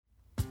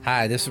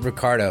Hi, this is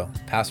Ricardo,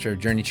 pastor of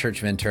Journey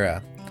Church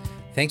Ventura.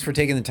 Thanks for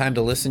taking the time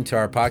to listen to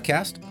our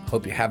podcast.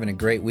 Hope you're having a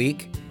great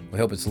week. We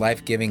hope it's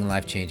life-giving and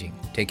life-changing.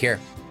 Take care.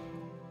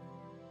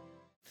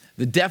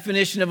 The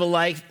definition of a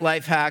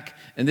life hack,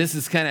 and this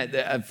is kind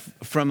of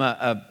from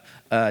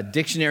a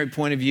dictionary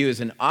point of view, is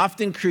an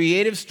often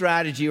creative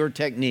strategy or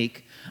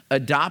technique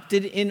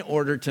adopted in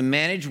order to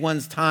manage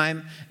one's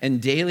time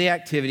and daily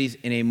activities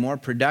in a more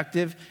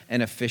productive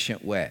and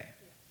efficient way.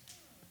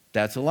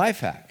 That's a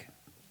life hack.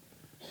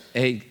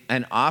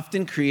 An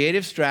often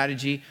creative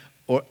strategy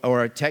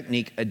or a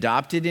technique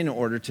adopted in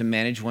order to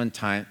manage one's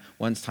time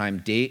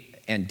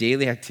and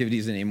daily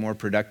activities in a more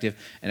productive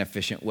and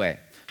efficient way.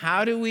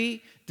 How do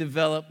we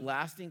develop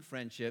lasting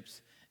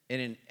friendships in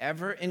an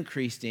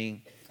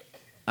ever-increasing,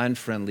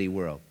 unfriendly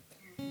world?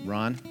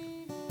 Ron?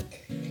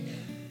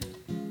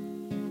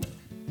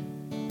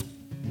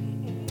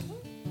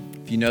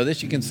 If you know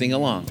this, you can sing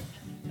along.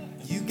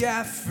 You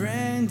got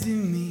friends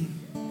in me.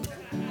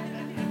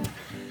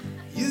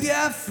 You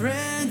got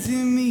friends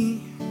in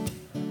me.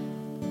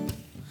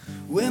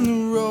 When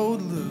the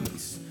road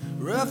looks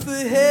rough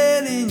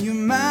ahead and you're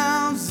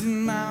miles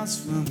and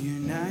miles from your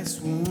nice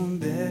warm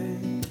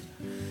bed,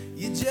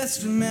 you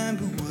just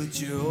remember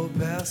what your old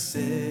pal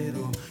said.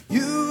 Oh,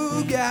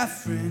 you got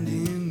friend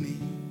in me.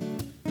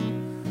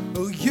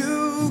 Oh,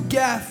 you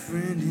got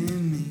friend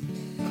in me.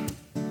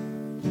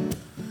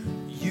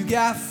 You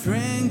got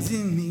friends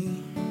in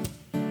me.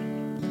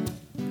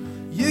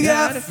 You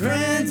got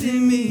friends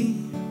in me.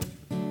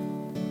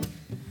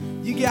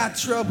 You got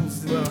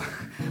troubles, well,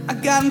 I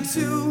got them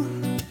too.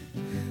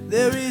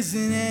 There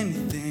isn't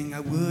anything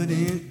I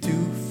wouldn't do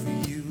for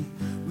you.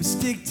 We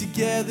stick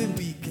together,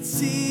 we could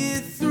see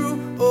it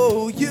through.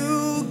 Oh,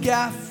 you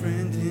got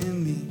friend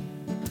in me.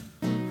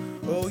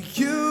 Oh,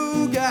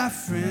 you got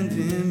friend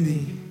in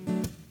me.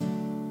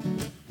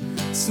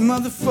 Some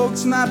other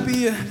folks might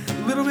be a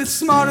little bit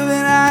smarter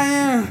than I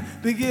am,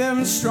 bigger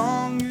and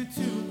stronger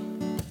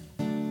too.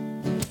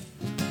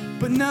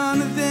 But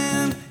none of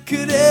them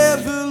could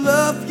ever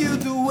love you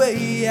the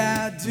way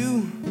I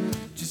do.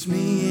 Just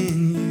me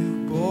and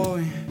you,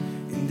 boy.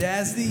 And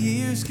as the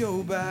years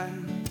go by,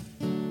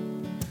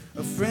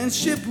 a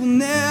friendship will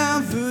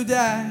never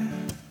die.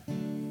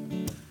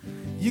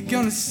 You're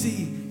gonna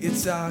see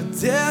it's our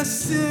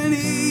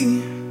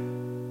destiny.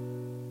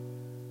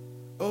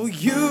 Oh,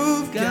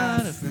 you've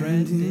got a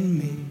friend in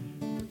me.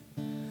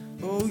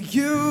 Oh,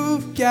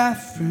 you've got a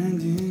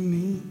friend in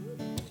me.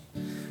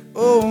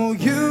 Oh,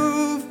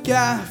 you've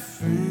got a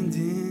friend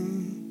in me.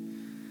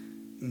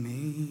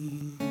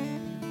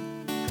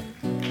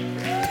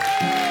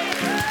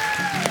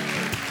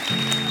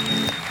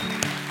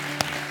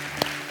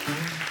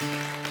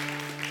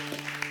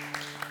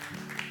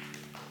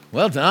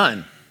 Well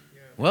done.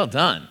 Well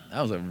done.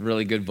 That was a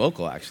really good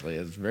vocal, actually. It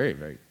was very,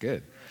 very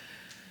good.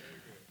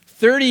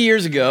 30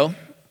 years ago,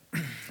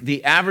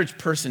 the average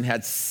person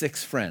had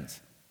 6 friends.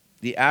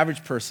 The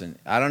average person.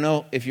 I don't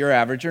know if you're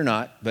average or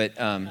not, but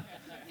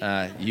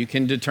you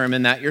can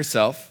determine that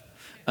yourself.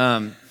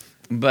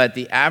 But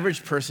the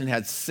average person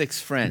had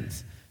 6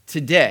 friends.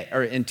 Today,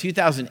 or in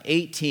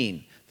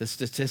 2018, the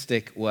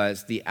statistic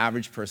was the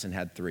average person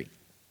had 3.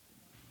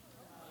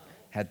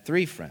 Had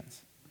 3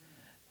 friends.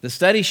 The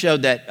study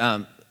showed that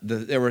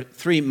there were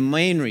 3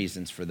 main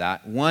reasons for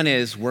that. One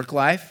is work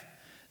life,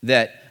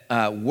 that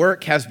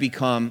work has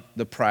become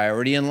the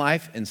priority in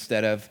life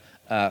instead of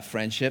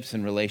friendships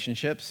and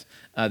relationships.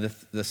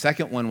 The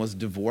second one was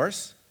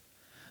divorce,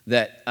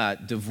 that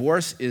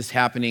divorce is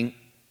happening,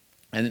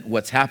 and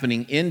what's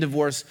happening in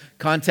divorce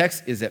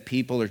context is that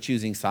people are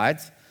choosing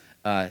sides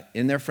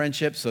in their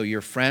friendship. So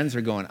your friends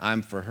are going,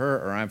 I'm for her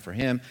or I'm for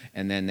him,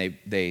 and then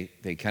they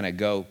kind of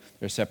go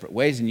their separate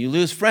ways, and you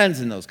lose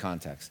friends in those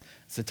contexts.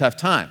 It's a tough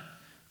time.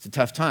 It's a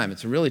tough time.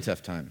 It's a really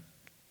tough time.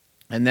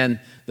 And then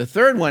the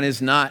third one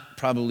is not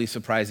probably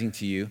surprising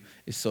to you,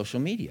 is social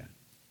media.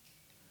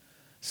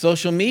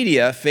 Social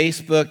media,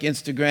 Facebook,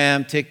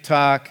 Instagram,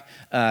 TikTok,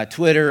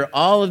 Twitter,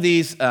 all of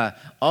these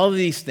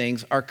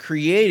things are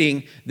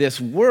creating this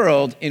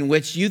world in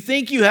which you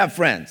think you have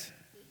friends,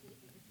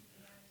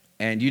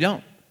 and you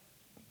don't.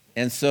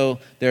 And so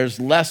there's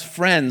less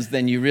friends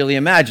than you really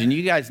imagine.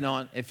 You guys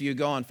know, if you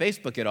go on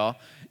Facebook at all,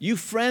 you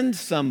friend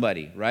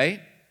somebody,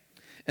 right?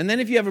 And then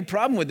if you have a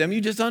problem with them, you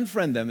just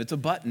unfriend them. It's a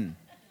button.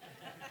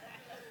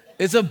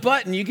 It's a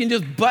button. You can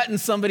just button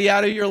somebody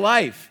out of your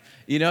life.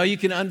 You know, you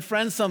can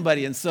unfriend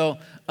somebody. And so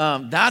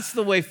that's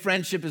the way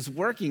friendship is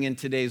working in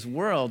today's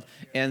world.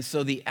 And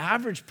so the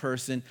average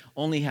person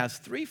only has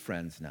 3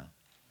 friends now.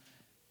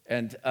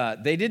 And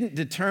they didn't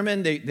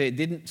determine, they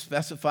didn't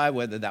specify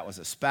whether that was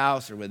a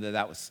spouse or whether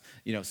that was,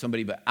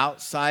 somebody, but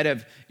outside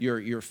of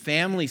your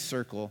family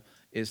circle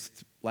is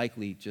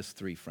likely just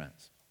 3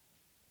 friends.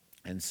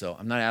 And so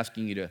I'm not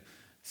asking you to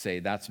say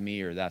that's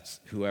me or that's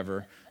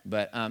whoever,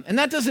 but and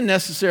that doesn't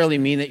necessarily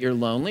mean that you're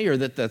lonely or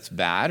that that's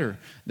bad or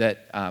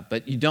that,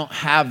 but you don't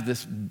have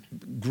this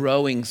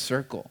growing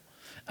circle.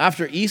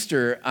 After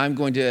Easter, I'm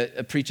going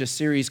to preach a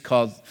series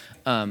called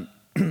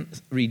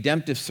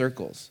Redemptive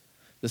Circles.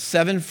 The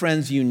 7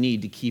 friends you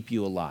need to keep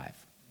you alive.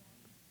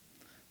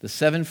 The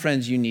 7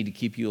 friends you need to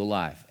keep you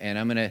alive. And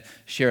I'm going to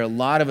share a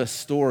lot of a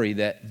story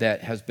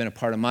that has been a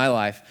part of my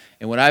life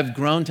and what I've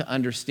grown to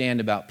understand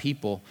about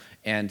people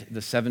and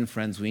the 7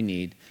 friends we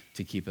need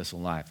to keep us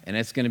alive. And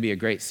it's going to be a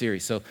great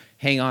series. So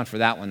hang on for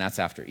that one. That's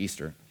after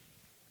Easter.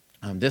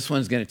 This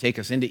one's going to take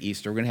us into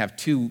Easter. We're going to have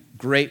 2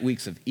 great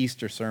weeks of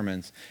Easter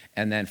sermons.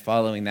 And then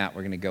following that,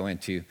 we're going to go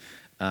into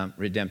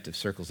redemptive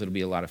circles. It'll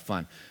be a lot of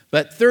fun.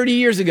 But 30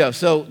 years ago,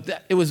 so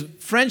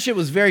friendship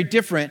was very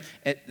different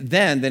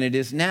then than it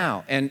is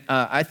now. And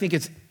I think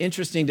it's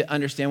interesting to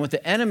understand what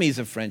the enemies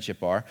of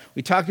friendship are.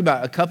 We talked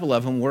about a couple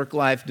of them: work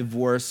life,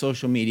 divorce,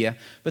 social media.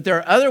 But there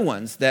are other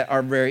ones that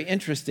are very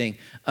interesting.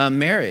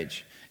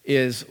 Marriage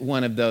is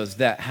one of those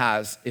that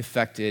has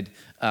affected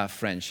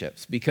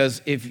friendships.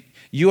 Because if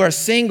you are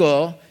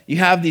single, you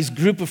have these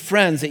group of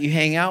friends that you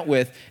hang out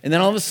with, and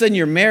then all of a sudden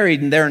you're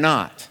married and they're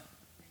not.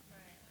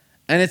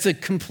 And it's a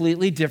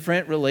completely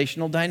different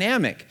relational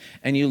dynamic,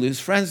 and you lose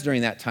friends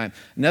during that time.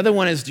 Another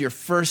one is your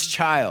first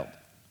child.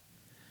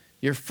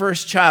 Your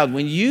first child.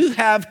 When you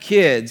have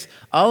kids,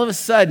 all of a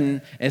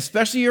sudden,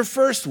 especially your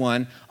first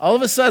one, all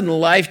of a sudden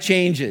life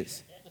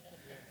changes.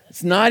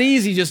 It's not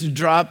easy just to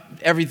drop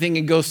everything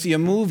and go see a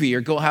movie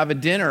or go have a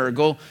dinner or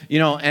go,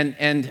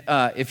 and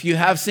if you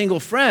have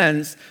single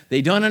friends,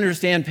 they don't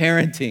understand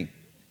parenting.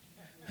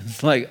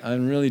 It's like,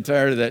 I'm really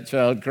tired of that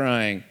child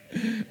crying.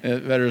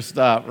 It better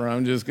stop, or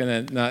I'm just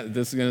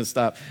this is gonna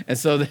stop. And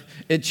so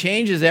it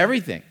changes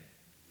everything.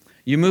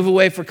 You move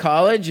away for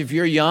college. If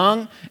you're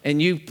young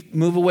and you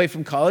move away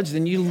from college,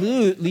 then you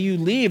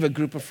leave a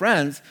group of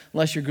friends,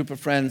 unless your group of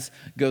friends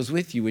goes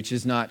with you, which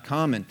is not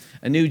common.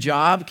 A new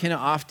job can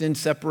often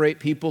separate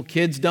people.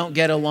 Kids don't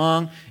get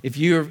along. If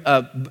you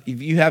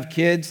have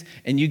kids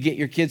and you get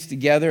your kids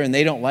together and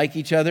they don't like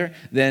each other,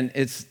 then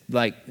it's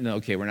like,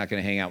 okay, we're not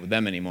going to hang out with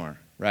them anymore,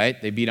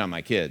 right? They beat on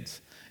my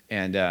kids,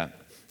 and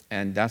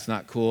that's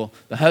not cool.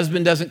 The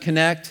husband doesn't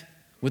connect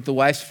with the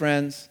wife's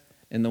friends,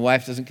 and the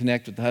wife doesn't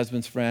connect with the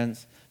husband's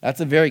friends. That's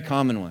a very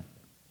common one.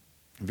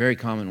 A very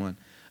common one.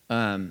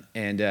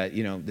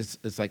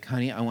 It's like,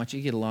 honey, I want you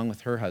to get along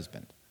with her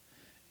husband.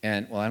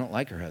 And, well, I don't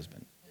like her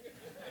husband.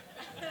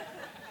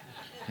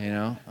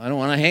 I don't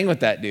want to hang with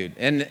that dude.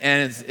 And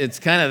it's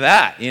kind of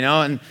that,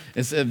 and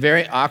it's a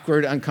very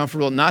awkward,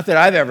 uncomfortable. Not that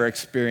I've ever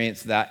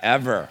experienced that,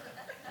 ever.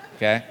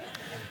 Okay?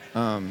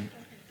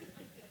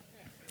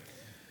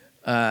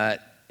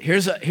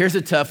 Here's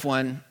a tough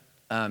one.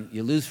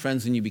 You lose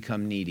friends when you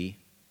become needy.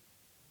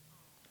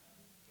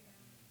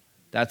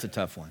 That's a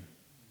tough one.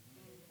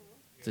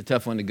 It's a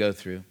tough one to go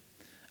through.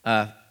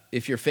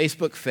 If you're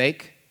Facebook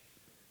fake,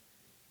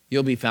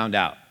 you'll be found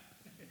out,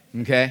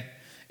 okay?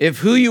 If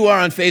who you are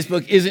on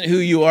Facebook isn't who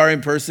you are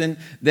in person,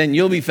 then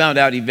you'll be found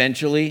out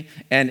eventually,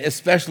 and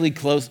especially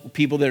close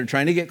people that are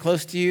trying to get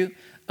close to you,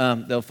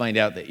 they'll find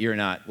out that you're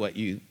not what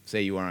you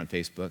say you are on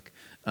Facebook.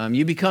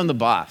 You become the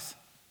boss.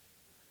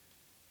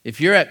 If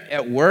you're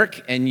at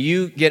work and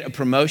you get a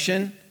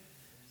promotion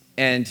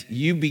and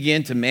you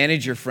begin to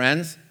manage your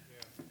friends,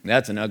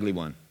 that's an ugly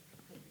one.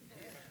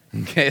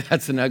 Okay,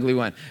 that's an ugly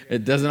one.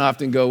 It doesn't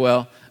often go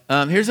well.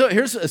 Here's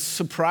a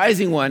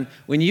surprising one.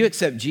 When you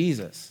accept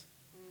Jesus,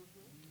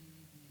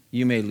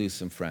 you may lose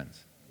some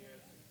friends.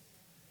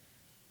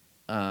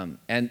 And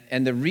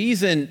the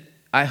reason,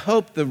 I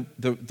hope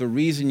the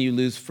reason you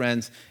lose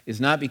friends is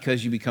not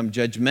because you become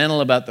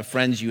judgmental about the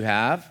friends you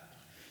have,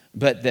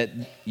 but that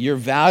your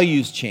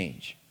values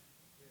change.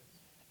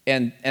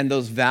 And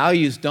those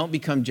values don't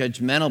become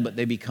judgmental, but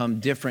they become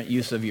different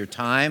use of your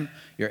time,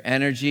 your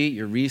energy,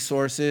 your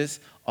resources,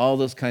 all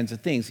those kinds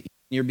of things.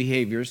 Your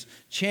behaviors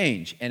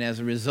change. And as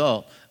a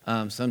result,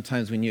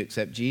 sometimes when you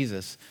accept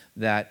Jesus,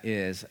 that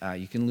is,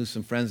 you can lose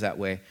some friends that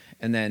way.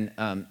 And then,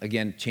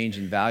 again, change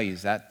in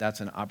values, that's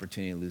an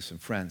opportunity to lose some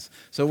friends.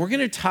 So we're going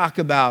to talk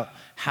about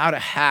how to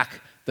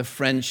hack the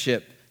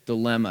friendship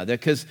dilemma,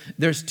 because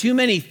there's too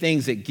many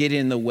things that get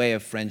in the way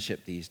of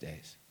friendship these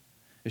days.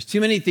 There's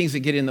too many things that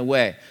get in the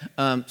way.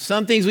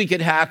 Some things we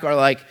could hack are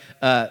like,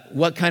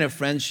 what kind of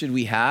friends should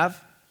we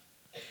have?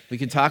 We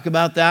could talk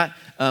about that.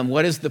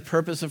 What is the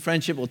purpose of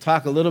friendship? We'll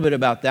talk a little bit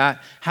about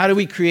that. How do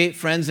we create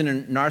friends in a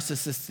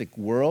narcissistic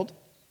world?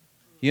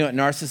 You know what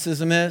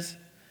narcissism is?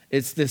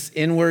 It's this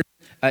inward,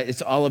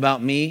 it's all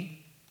about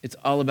me. It's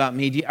all about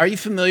me. Are you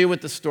familiar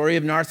with the story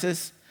of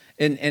Narcissus?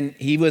 And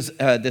he was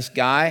this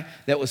guy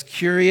that was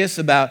curious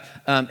about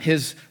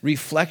his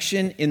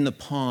reflection in the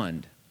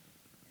pond.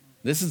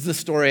 This is the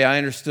story I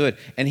understood.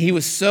 And he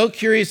was so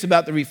curious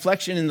about the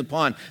reflection in the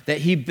pond that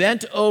he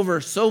bent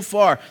over so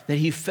far that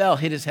he fell,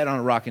 hit his head on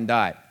a rock, and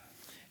died.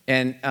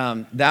 And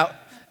that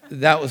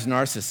was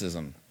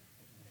narcissism,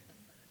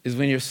 is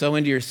when you're so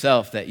into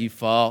yourself that you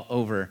fall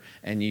over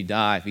and you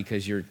die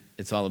because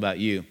it's all about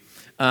you.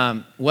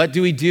 What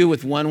do we do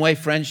with one-way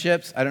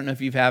friendships? I don't know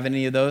if you have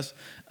any of those.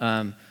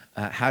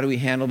 How do we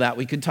handle that?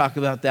 We could talk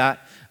about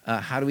that.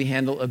 How do we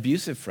handle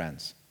abusive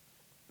friends?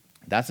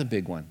 That's a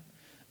big one.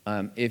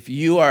 If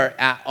you are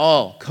at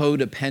all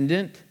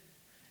codependent,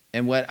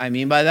 and what I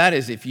mean by that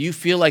is if you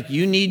feel like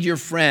you need your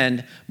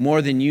friend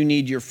more than you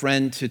need your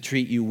friend to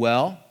treat you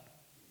well,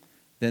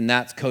 then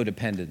that's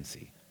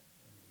codependency.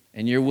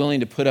 And you're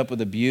willing to put up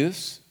with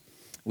abuse.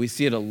 We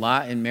see it a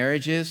lot in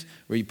marriages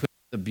where you put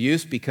up with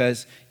abuse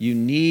because you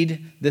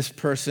need this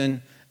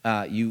person.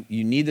 You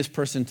need this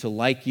person to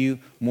like you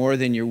more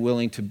than you're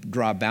willing to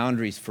draw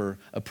boundaries for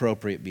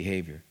appropriate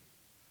behavior.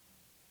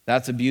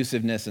 That's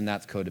abusiveness and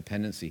that's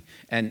codependency.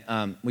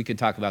 And we could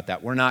talk about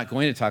that. We're not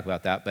going to talk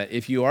about that, but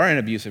if you are in an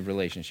abusive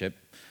relationship,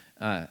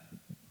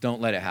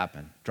 don't let it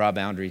happen. Draw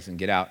boundaries and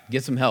get out.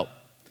 Get some help.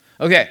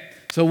 Okay,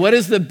 so what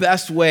is the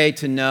best way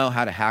to know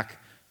how to hack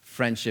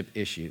friendship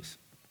issues?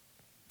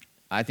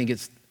 I think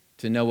it's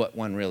to know what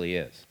one really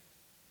is.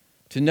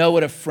 To know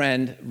what a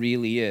friend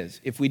really is.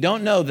 If we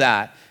don't know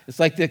that, it's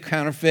like the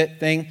counterfeit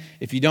thing.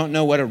 If you don't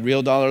know what a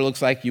real dollar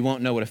looks like, you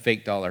won't know what a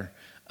fake dollar,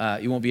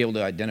 you won't be able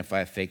to identify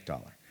a fake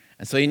dollar.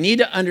 And so you need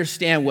to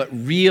understand what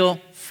real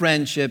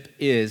friendship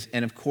is.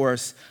 And of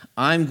course,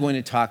 I'm going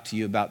to talk to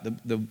you about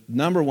the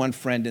number one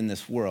friend in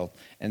this world,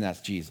 and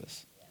that's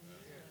Jesus.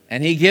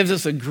 And he gives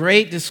us a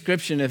great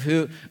description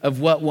of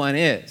what one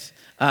is.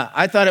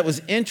 I thought it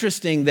was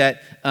interesting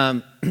that,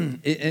 and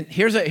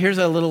here's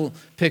a little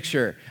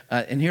picture,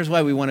 and here's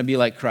why we want to be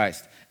like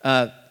Christ.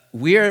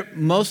 We are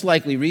most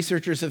likely,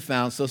 researchers have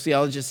found,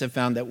 sociologists have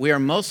found, that we are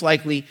most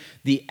likely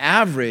the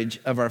average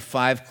of our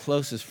 5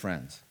 closest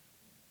friends.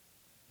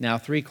 Now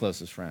 3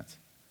 closest friends.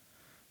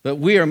 But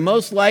we are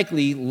most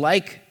likely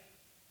like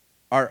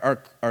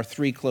our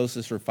 3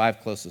 closest or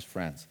 5 closest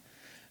friends.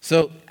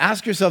 So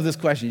ask yourself this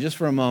question just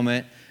for a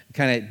moment,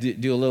 kind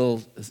of do a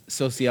little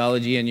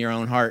sociology in your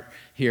own heart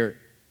here.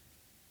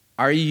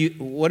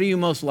 What are you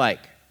most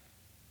like?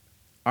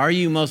 Are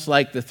you most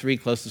like the 3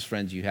 closest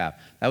friends you have?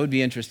 That would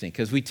be interesting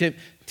because we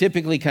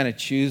typically kind of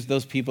choose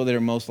those people that are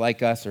most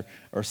like us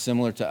or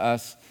similar to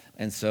us.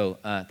 And so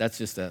that's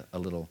just a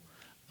little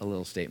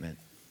statement.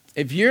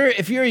 If you're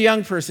a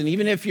young person,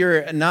 even if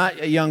you're not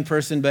a young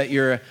person, but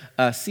you're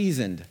a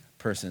seasoned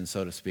person,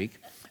 so to speak,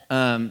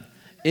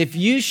 if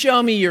you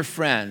show me your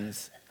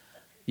friends,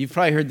 you've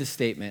probably heard the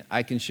statement,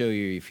 I can show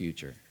you your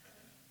future.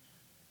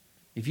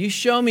 If you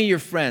show me your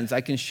friends,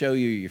 I can show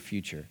you your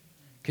future.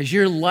 Because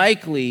you're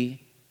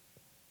likely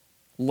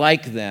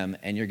like them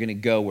and you're going to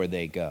go where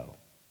they go.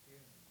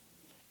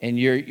 And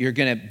you're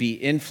going to be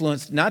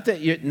influenced. Not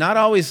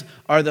always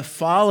are the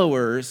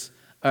followers,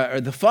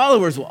 or the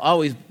followers will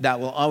always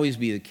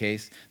be the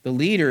case. The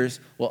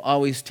leaders will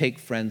always take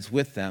friends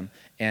with them.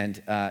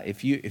 And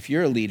if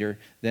you're a leader,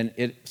 then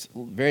it's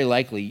very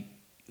likely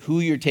who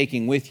you're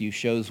taking with you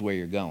shows where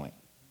you're going.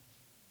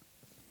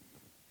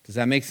 Does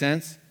that make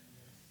sense?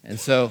 And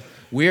so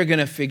we're going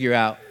to figure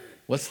out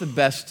what's the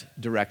best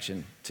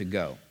direction to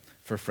go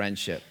for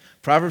friendship.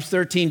 Proverbs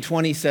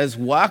 13:20 says,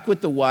 walk with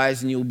the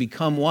wise and you will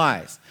become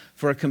wise,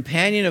 for a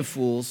companion of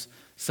fools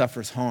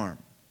suffers harm.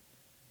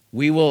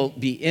 We will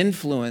be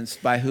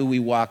influenced by who we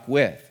walk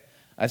with.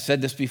 I've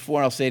said this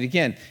before, I'll say it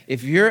again.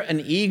 If you're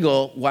an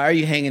eagle, why are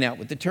you hanging out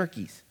with the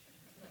turkeys?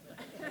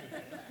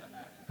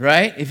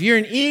 Right? If you're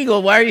an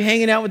eagle, why are you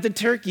hanging out with the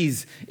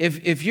turkeys?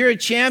 If you're a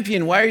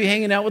champion, why are you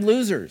hanging out with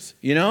losers?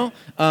 You know?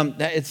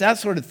 It's that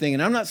sort of thing.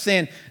 And I'm not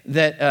saying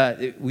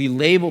that we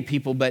label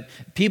people, but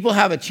people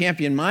have a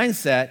champion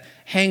mindset,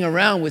 hang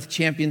around with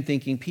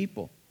champion-thinking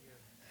people.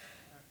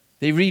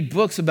 They read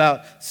books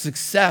about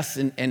success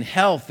and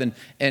health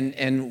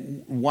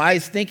and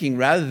wise thinking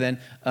rather than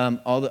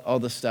all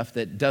the stuff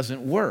that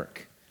doesn't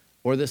work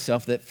or the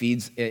stuff that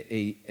feeds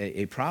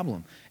a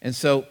problem. And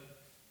so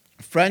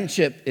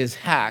friendship is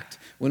hacked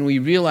when we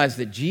realize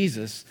that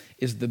Jesus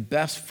is the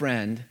best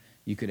friend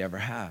you could ever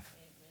have.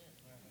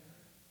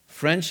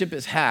 Friendship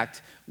is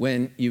hacked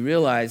when you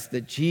realize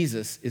that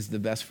Jesus is the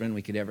best friend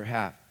we could ever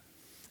have.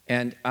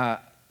 And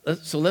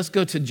so let's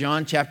go to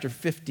John chapter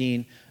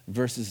 15,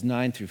 verses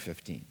 9 through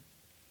 15. It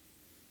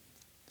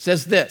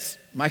says this,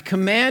 my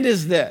command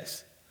is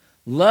this,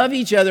 love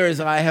each other as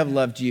I have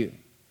loved you.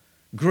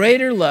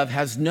 Greater love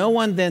has no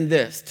one than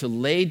this, to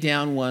lay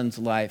down one's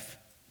life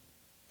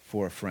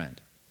for a friend.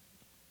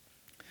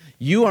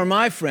 You are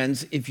my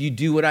friends if you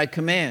do what I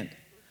command.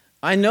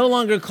 I no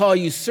longer call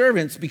you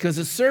servants because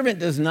a servant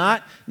does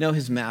not know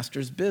his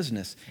master's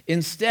business.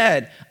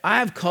 Instead, I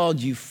have called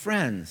you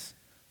friends,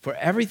 for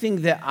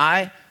everything that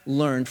I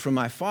learned from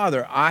my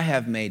Father, I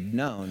have made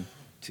known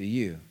to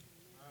you.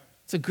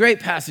 It's a great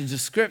passage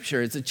of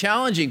Scripture. It's a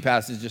challenging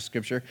passage of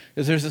Scripture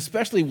because there's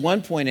especially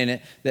one point in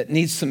it that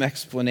needs some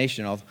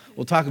explanation.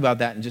 We'll talk about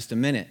that in just a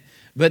minute.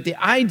 But the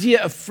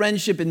idea of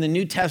friendship in the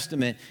New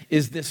Testament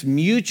is this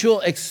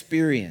mutual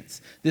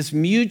experience, this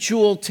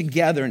mutual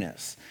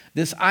togetherness,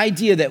 this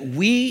idea that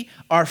we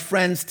are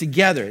friends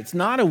together. It's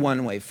not a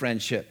one-way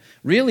friendship.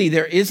 Really,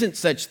 there isn't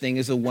such thing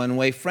as a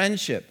one-way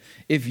friendship.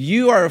 If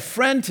you are a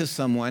friend to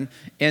someone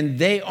and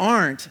they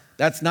aren't,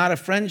 that's not a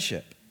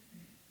friendship.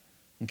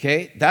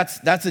 Okay? That's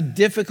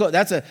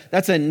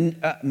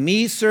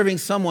me serving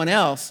someone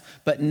else,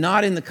 but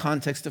not in the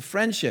context of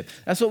friendship.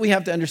 That's what we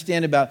have to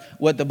understand about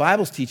what the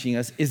Bible's teaching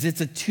us, is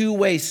it's a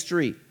two-way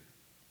street.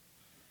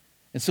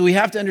 And so we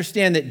have to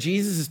understand that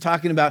Jesus is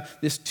talking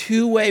about this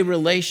two-way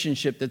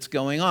relationship that's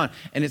going on.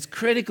 And it's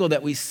critical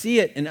that we see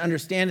it and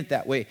understand it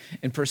that way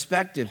in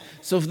perspective.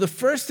 So the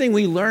first thing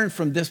we learn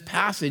from this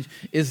passage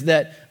is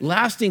that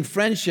lasting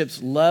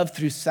friendships love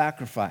through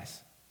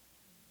sacrifice.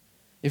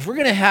 If we're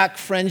going to hack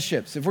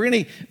friendships, if we're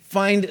going to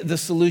find the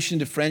solution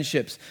to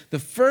friendships, the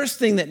first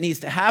thing that needs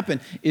to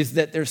happen is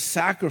that there's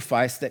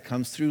sacrifice that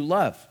comes through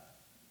love.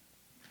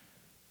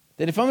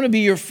 That if I'm going to be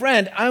your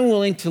friend, I'm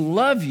willing to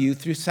love you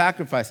through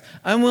sacrifice.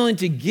 I'm willing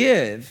to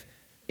give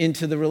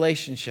into the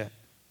relationship.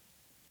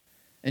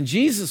 And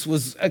Jesus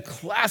was a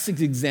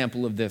classic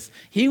example of this.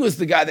 He was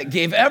the guy that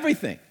gave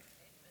everything.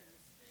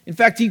 In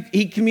fact,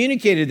 he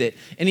communicated it,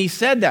 and he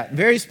said that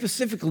very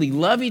specifically,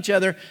 love each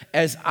other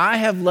as I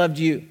have loved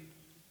you.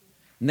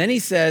 And then he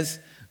says,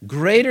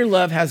 greater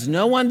love has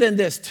no one than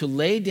this, to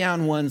lay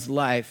down one's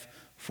life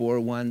for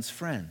one's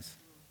friends.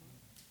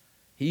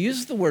 He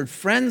uses the word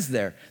friends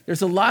there.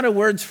 There's a lot of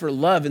words for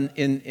love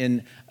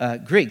in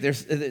Greek.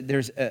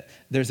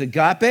 There's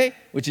agape,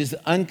 which is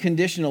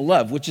unconditional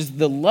love, which is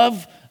the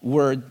love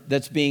word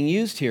that's being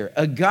used here.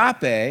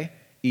 Agape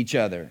each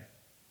other.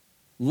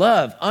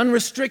 Love,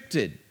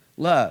 unrestricted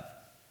love.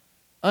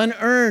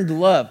 Unearned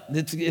love.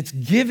 It's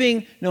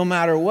giving no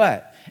matter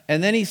what.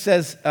 And then he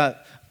says,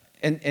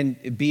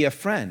 and be a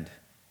friend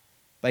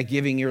by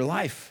giving your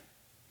life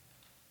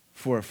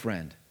for a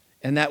friend.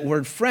 And that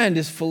word friend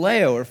is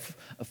phileo or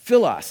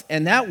philos.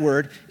 And that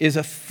word is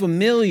a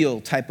familial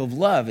type of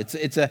love.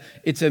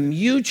 It's a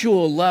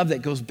mutual love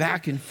that goes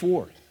back and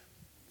forth.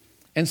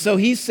 And so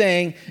he's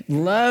saying,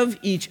 love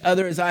each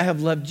other as I have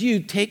loved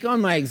you. Take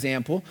on my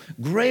example.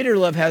 Greater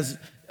love has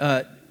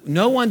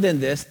no one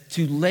than this,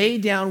 to lay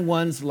down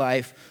one's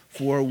life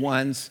for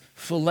one's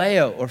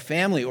phileo or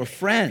family or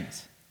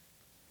friends.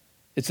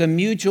 It's a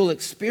mutual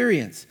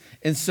experience.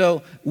 And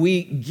so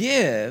we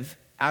give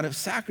out of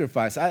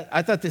sacrifice.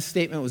 I thought this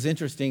statement was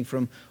interesting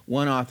from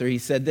one author. He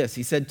said this.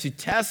 He said, to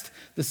test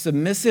the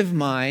submissive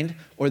mind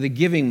or the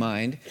giving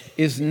mind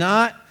is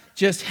not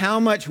just how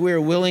much we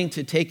are willing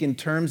to take in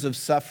terms of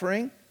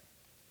suffering,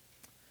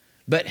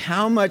 but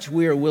how much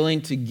we are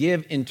willing to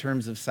give in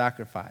terms of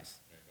sacrifice.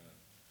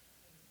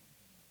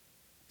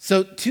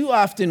 So too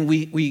often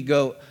we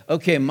go,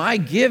 okay, my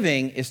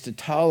giving is to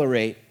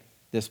tolerate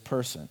this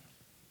person.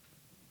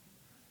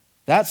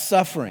 That's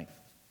suffering.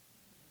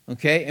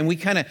 Okay? And we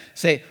kind of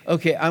say,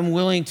 okay, I'm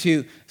willing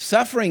to.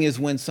 Suffering is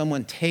when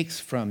someone takes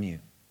from you.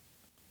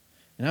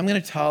 And I'm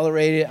going to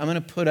tolerate it. I'm going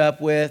to put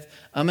up with.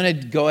 I'm going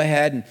to go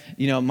ahead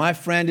and, my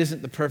friend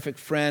isn't the perfect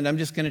friend. I'm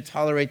just going to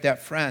tolerate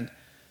that friend.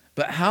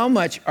 But how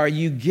much are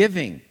you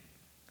giving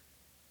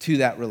to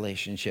that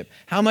relationship?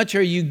 How much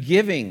are you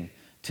giving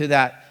to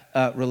that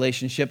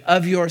relationship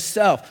of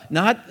yourself?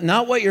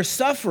 Not what you're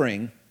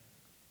suffering,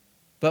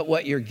 but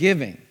what you're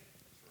giving.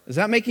 Is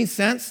that making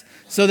sense?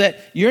 So that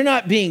you're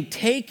not being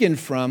taken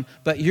from,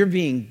 but you're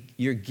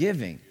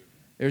giving.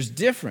 There's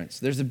difference.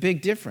 There's a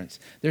big difference.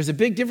 There's a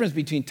big difference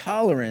between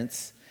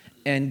tolerance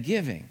and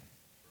giving.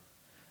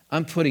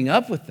 I'm putting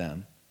up with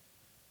them.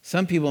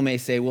 Some people may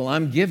say, well,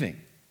 I'm giving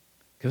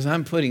because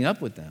I'm putting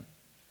up with them.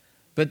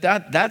 But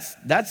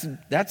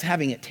that's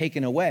having it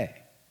taken away.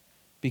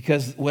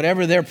 Because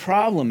whatever their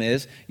problem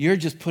is, you're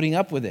just putting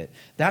up with it.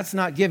 That's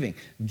not giving.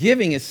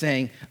 Giving is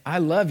saying, I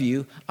love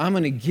you. I'm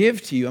going to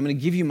give to you. I'm going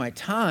to give you my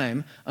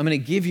time. I'm going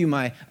to give you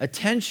my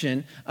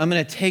attention. I'm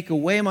going to take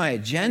away my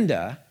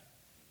agenda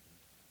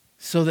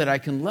so that I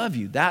can love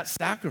you. That's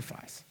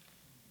sacrifice.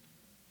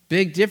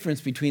 Big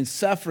difference between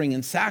suffering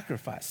and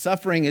sacrifice.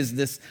 Suffering is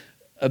this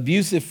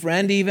abusive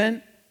friend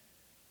even.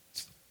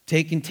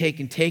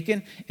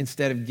 Taken,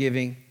 instead of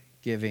giving.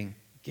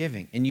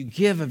 And you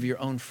give of your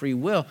own free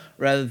will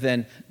rather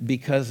than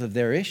because of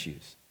their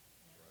issues.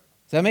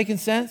 Is that making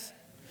sense?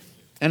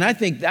 And I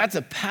think that's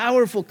a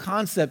powerful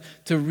concept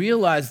to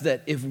realize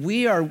that if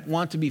we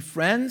want to be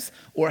friends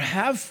or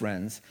have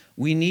friends,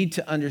 we need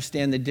to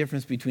understand the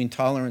difference between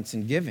tolerance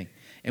and giving.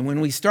 And when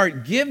we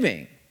start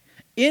giving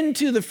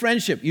into the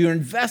friendship, you're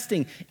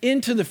investing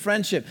into the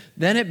friendship,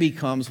 then it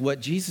becomes what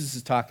Jesus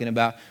is talking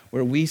about,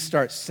 where we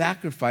start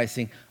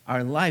sacrificing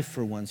our life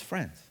for one's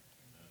friends.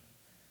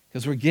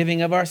 Because we're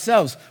giving of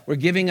ourselves. We're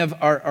giving of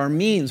our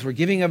means. We're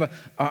giving of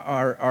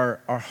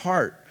our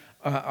heart,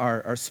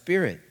 our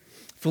spirit.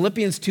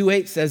 Philippians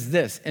 2:8 says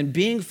this, and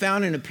being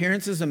found in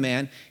appearance as a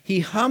man,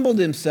 he humbled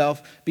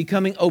himself,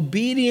 becoming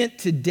obedient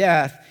to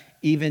death,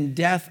 even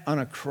death on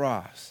a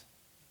cross.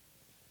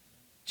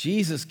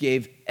 Jesus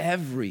gave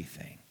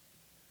everything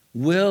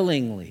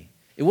willingly.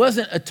 It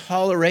wasn't a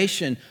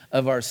toleration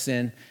of our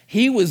sin.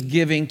 He was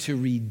giving to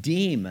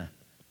redeem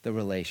the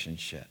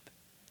relationship.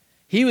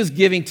 He was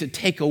giving to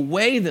take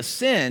away the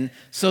sin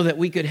so that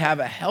we could have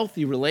a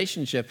healthy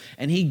relationship.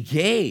 And he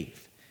gave.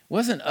 It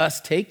wasn't us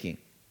taking.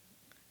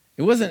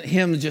 It wasn't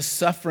him just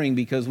suffering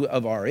because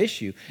of our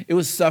issue. It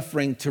was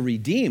suffering to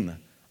redeem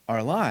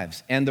our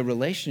lives and the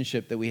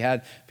relationship that we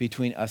had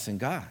between us and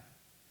God.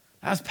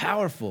 That's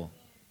powerful.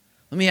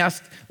 Let me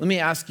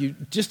ask you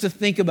just to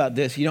think about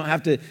this. You don't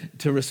have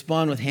to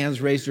respond with hands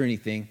raised or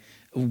anything.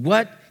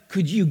 What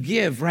could you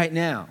give right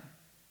now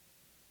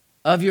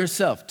of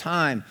yourself,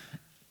 time,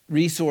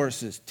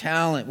 resources,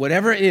 talent,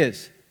 whatever it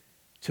is,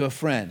 to a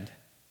friend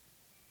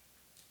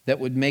that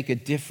would make a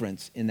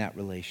difference in that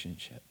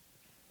relationship.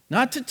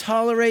 Not to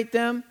tolerate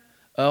them.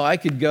 Oh, I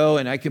could go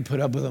and I could put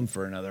up with them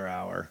for another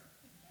hour.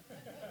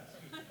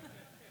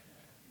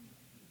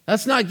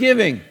 That's not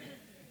giving.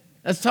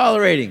 That's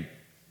tolerating.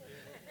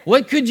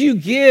 What could you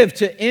give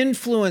to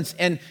influence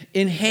and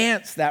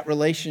enhance that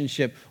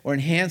relationship or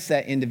enhance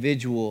that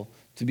individual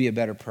to be a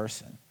better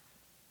person?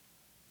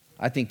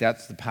 I think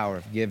that's the power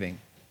of giving.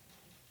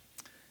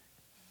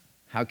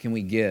 How can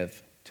we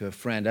give to a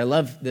friend? I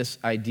love this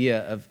idea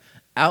of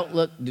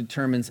outlook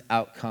determines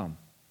outcome.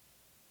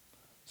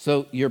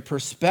 So your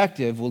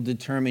perspective will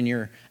determine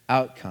your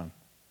outcome.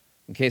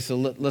 Okay, so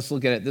let's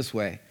look at it this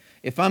way.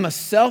 If I'm a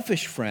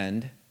selfish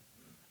friend,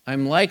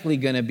 I'm likely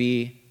going to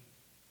be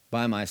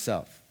by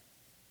myself.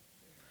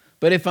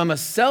 But if I'm a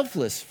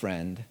selfless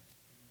friend,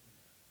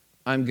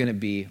 I'm going to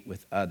be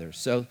with others.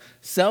 So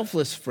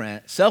selfish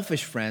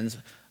friends,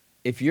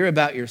 if you're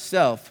about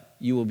yourself,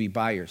 you will be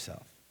by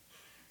yourself.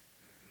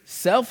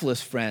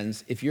 Selfless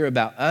friends, if you're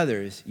about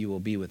others, you will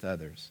be with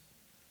others.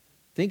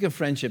 Think of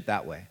friendship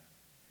that way.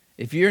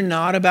 If you're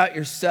not about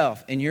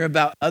yourself and you're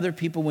about other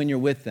people when you're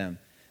with them,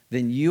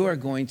 then you are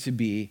going to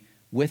be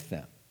with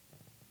them.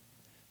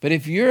 But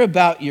if you're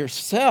about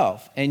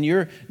yourself and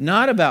you're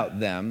not about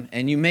them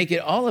and you make it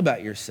all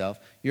about yourself,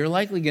 you're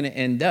likely going to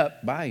end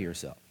up by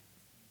yourself.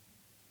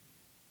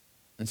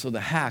 And so the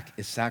hack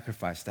is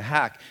sacrifice. The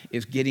hack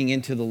is getting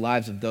into the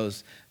lives of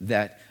those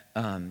that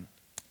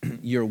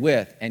you're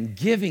with and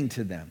giving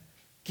to them,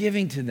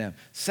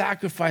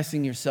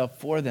 sacrificing yourself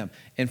for them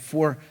and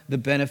for the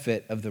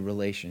benefit of the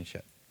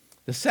relationship.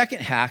 The second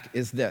hack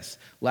is this: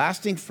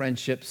 lasting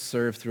friendships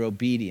serve through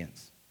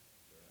obedience.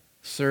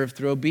 Serve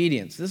through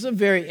obedience. This is a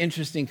very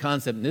interesting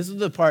concept. And this is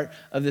the part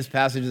of this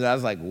passage that I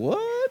was like, what?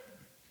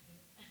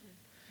 It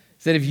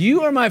said, if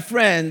you are my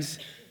friends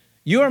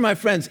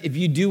if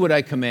you do what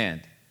I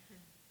command.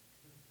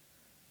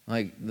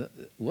 Like,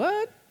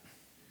 what?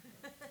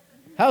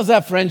 How's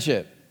that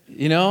friendship?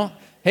 You know?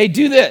 Hey,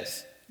 do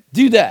this,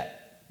 do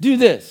that, do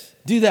this,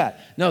 do that.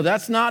 No,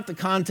 that's not the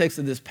context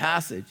of this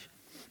passage.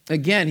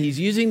 Again, he's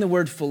using the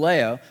word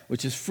phileo,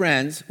 which is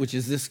friends, which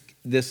is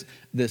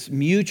this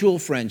mutual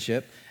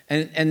friendship.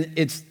 And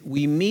it's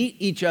we meet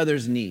each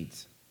other's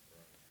needs.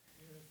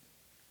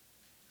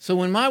 So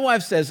when my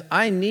wife says,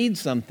 I need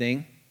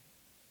something,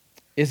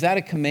 is that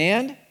a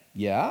command?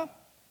 Yeah,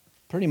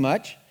 pretty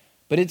much.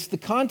 But it's the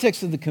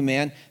context of the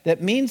command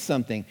that means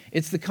something.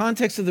 It's the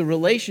context of the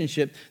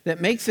relationship that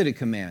makes it a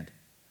command.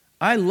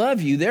 I love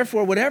you,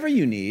 therefore whatever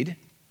you need,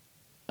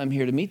 I'm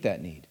here to meet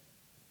that need.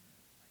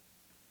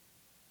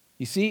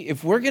 You see,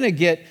 if we're going to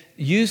get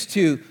used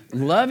to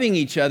loving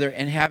each other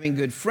and having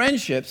good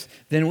friendships,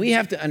 then we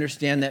have to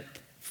understand that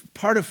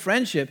part of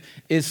friendship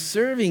is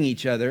serving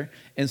each other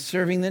and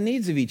serving the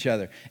needs of each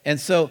other. And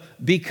so,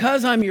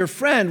 because I'm your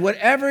friend,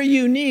 whatever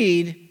you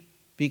need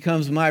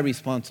becomes my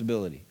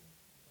responsibility.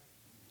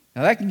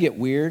 Now, that can get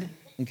weird,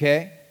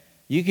 okay?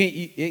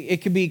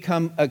 It can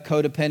become a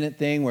codependent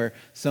thing where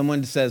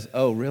someone says,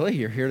 oh, really?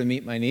 You're here to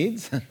meet my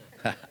needs?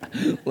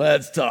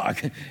 Let's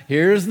talk.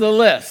 Here's the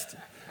list.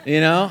 You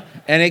know,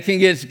 and it can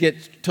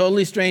get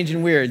totally strange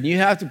and weird. And you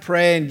have to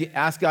pray and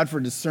ask God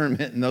for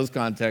discernment in those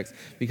contexts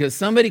because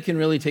somebody can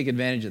really take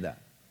advantage of that.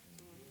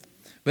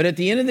 But at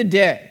the end of the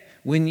day,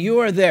 when you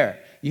are there,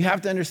 you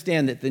have to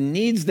understand that the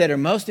needs that are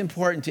most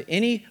important to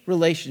any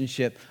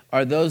relationship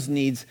are those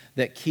needs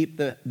that keep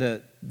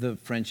the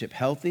friendship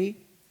healthy,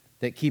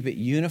 that keep it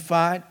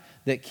unified,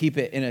 that keep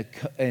it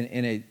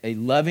in a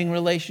loving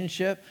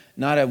relationship,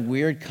 not a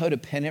weird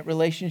codependent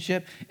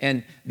relationship.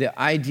 And the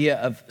idea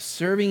of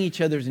serving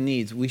each other's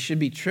needs, we should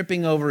be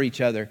tripping over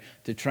each other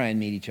to try and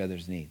meet each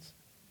other's needs.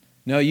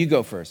 No, you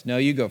go first. No,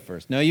 you go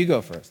first. No, you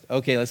go first.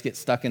 Okay, let's get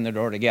stuck in the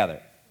door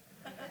together.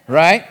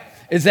 Right?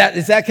 Is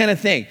that kind of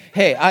thing?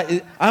 Hey,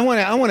 I want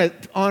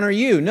to honor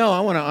you. No,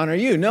 I want to honor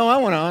you. No, I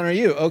want to honor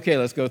you. Okay,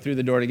 let's go through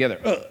the door together.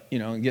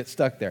 And get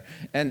stuck there.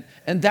 And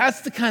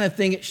that's the kind of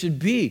thing it should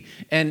be.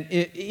 And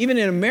even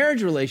in a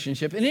marriage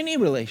relationship, in any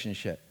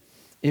relationship,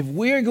 if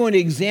we're going to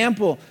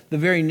example the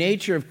very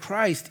nature of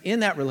Christ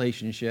in that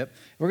relationship,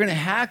 we're going to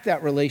hack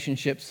that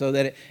relationship so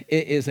that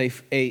it is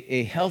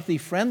a healthy,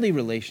 friendly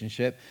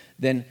relationship,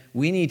 then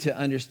we need to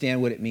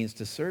understand what it means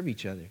to serve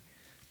each other.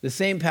 The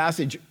same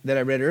passage that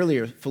I read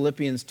earlier,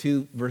 Philippians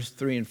 2, verse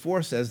 3 and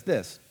 4 says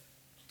this: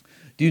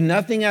 do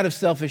nothing out of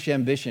selfish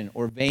ambition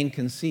or vain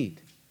conceit.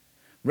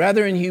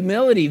 Rather, in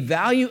humility,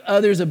 value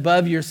others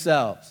above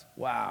yourselves.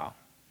 Wow.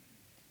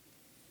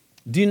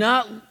 Do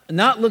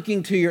not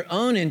looking to your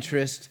own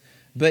interest,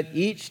 but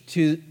each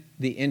to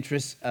the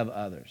interests of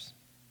others.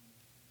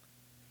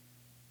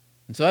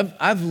 And so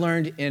I've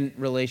learned in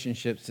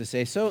relationships to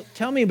say, so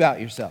tell me about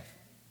yourself.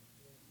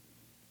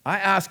 I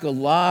ask a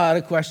lot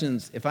of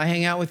questions. If I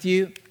hang out with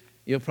you,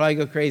 you'll probably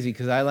go crazy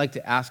because I like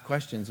to ask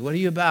questions. What are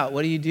you about?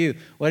 What do you do?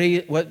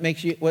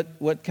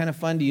 What kind of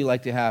fun do you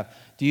like to have?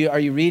 Are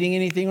you reading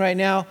anything right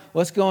now?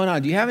 What's going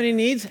on? Do you have any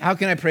needs? How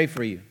can I pray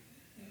for you?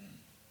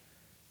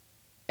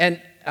 And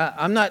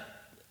I'm not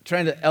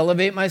trying to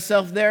elevate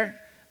myself there,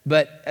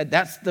 but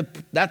that's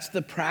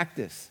the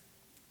practice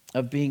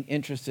of being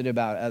interested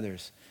about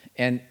others.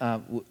 And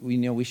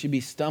we should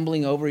be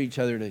stumbling over each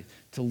other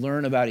to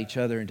learn about each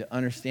other and to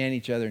understand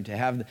each other and to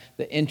have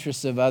the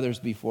interests of others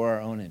before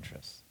our own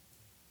interests.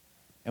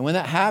 And when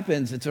that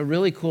happens, it's a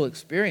really cool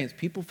experience.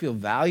 People feel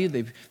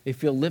valued. They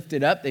feel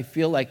lifted up. They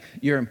feel like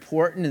you're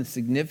important and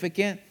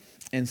significant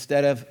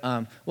instead of,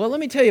 well, let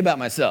me tell you about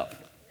myself.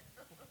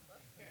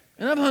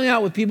 And I've hung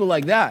out with people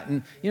like that.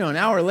 And, an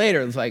hour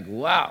later, it's like,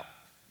 wow.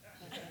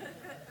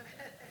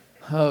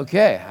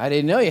 Okay, I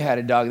didn't know you had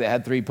a dog that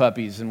had 3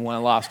 puppies and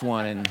lost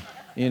one. And,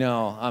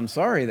 I'm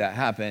sorry that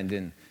happened.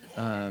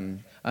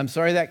 And I'm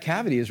sorry that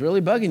cavity is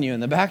really bugging you in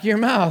the back of your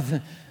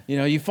mouth.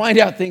 You find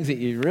out things that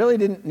you really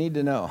didn't need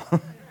to know.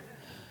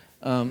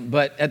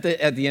 But at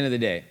the end of the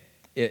day,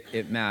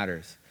 it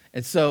matters.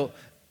 And so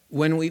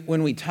when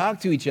we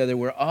talk to each other,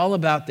 we're all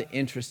about the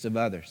interests of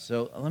others.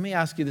 So let me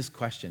ask you this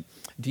question.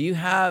 Do you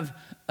have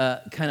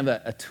kind of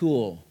a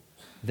tool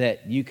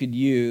that you could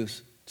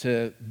use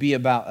to be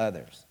about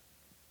others?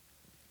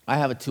 I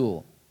have a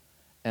tool,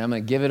 and I'm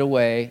going to give it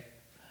away,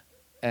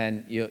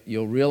 and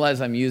you'll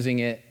realize I'm using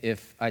it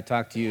if I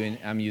talk to you and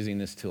I'm using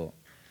this tool.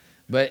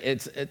 But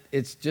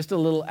it's just a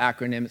little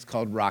acronym. It's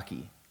called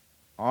ROCI,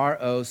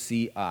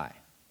 ROCI,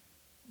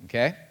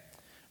 okay?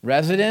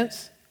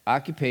 Residence,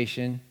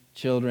 occupation,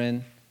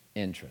 children,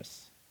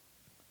 interests.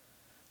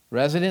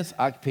 Residence,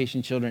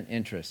 occupation, children,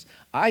 interests.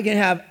 I can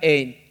have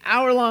an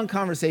hour-long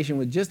conversation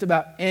with just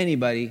about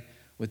anybody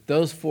with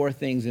those 4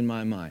 things in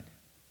my mind.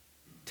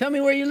 Tell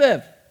me where you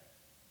live.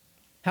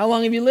 How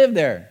long have you lived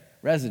there?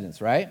 Residence,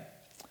 right?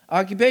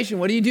 Occupation,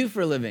 what do you do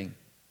for a living?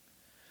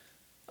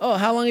 Oh,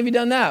 how long have you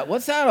done that?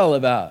 What's that all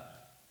about?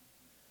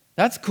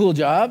 That's a cool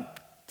job.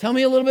 Tell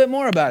me a little bit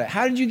more about it.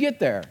 How did you get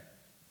there?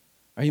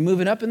 Are you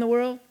moving up in the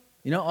world?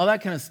 All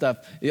that kind of stuff.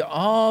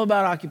 All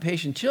about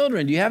occupation.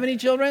 Children, do you have any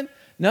children?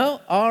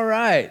 No? All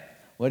right.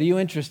 What are you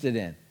interested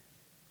in?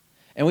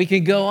 And we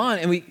can go on,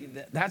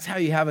 and that's how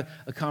you have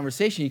a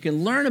conversation. You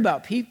can learn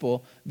about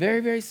people very,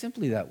 very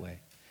simply that way.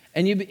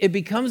 And it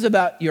becomes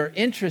about your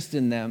interest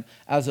in them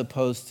as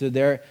opposed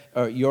to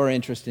your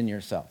interest in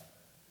yourself.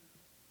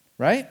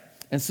 Right?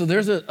 And so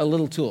there's a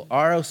little tool,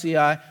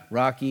 ROCI,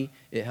 Rocky.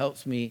 It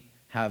helps me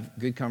have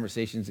good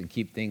conversations and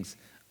keep things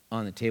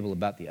on the table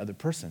about the other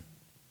person.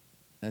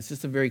 And it's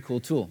just a very cool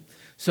tool.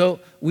 So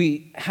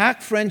we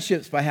hack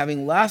friendships by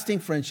having lasting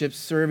friendships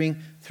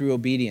serving through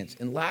obedience.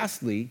 And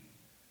lastly,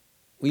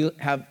 we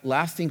have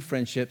lasting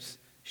friendships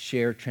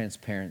share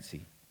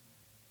transparency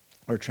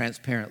or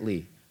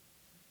transparently.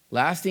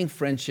 Lasting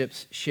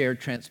friendships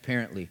shared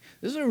transparently.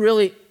 This is a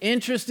really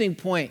interesting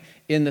point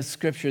in the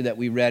scripture that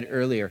we read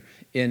earlier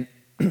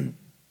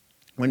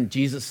when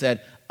Jesus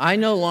said, I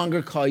no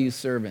longer call you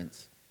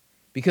servants,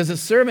 because a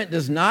servant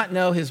does not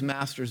know his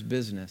master's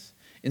business.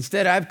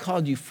 Instead, I've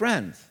called you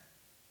friends.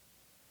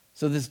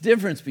 So this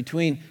difference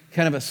between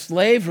kind of a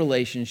slave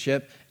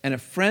relationship and a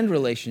friend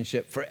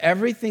relationship, for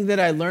everything that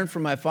I learned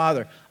from my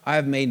Father, I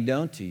have made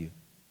known to you.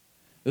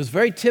 It was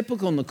very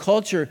typical in the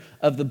culture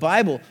of the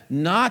Bible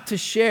not to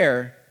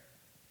share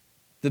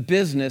the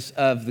business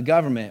of the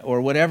government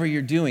or whatever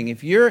you're doing.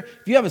 If you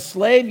have a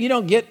slave, you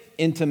don't get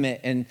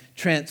intimate and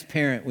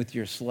transparent with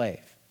your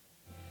slave.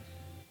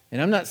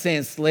 And I'm not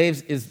saying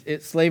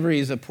slavery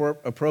is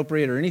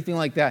appropriate or anything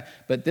like that,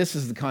 but this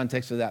is the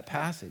context of that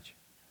passage.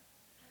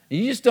 And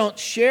you just don't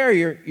share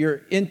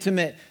your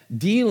intimate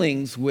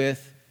dealings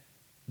with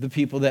the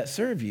people that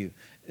serve you.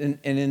 And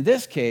in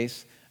this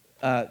case,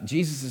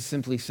 Jesus is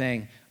simply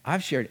saying,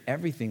 I've shared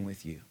everything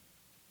with you.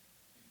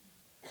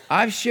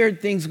 I've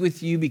shared things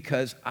with you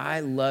because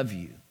I love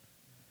you.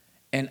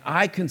 And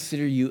I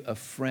consider you a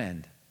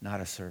friend,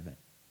 not a servant.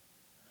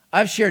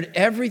 I've shared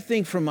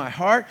everything from my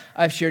heart.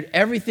 I've shared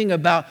everything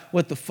about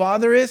what the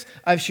Father is.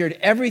 I've shared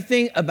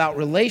everything about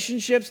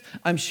relationships.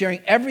 I'm sharing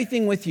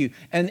everything with you.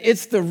 And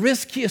it's the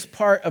riskiest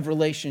part of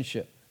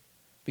relationship.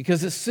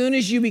 Because as soon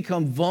as you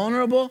become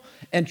vulnerable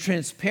and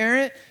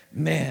transparent,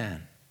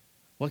 man,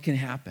 what can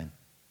happen?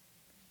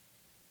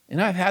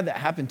 And I've had that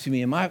happen to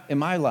me in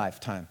my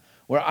lifetime,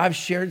 where I've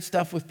shared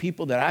stuff with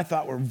people that I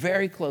thought were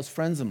very close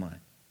friends of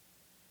mine.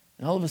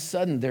 And all of a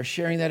sudden, they're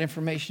sharing that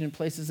information in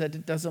places that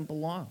it doesn't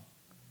belong.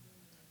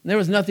 And there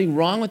was nothing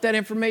wrong with that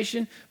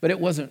information, but it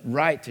wasn't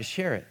right to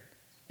share it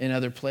in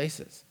other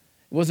places.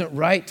 It wasn't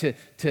right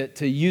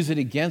to use it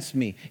against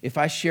me if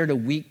I shared a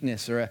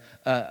weakness or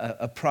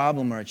a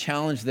problem or a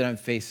challenge that I'm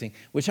facing,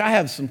 which I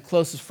have some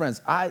closest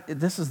friends.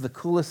 This is the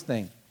coolest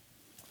thing.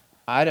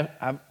 I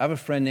have a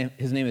friend,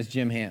 his name is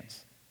Jim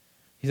Hance.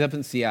 He's up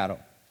in Seattle.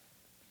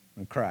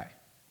 And cry.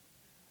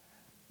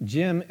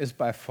 Jim is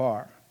by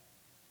far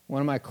one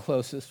of my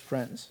closest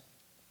friends.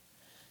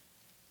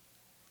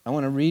 I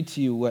want to read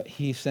to you what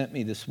he sent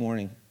me this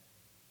morning.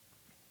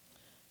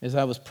 As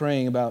I was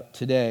praying about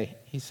today,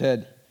 he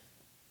said,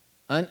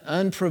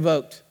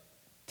 unprovoked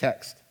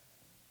text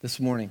this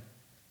morning,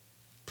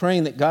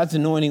 praying that God's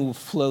anointing will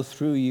flow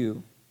through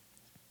you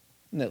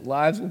and that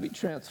lives will be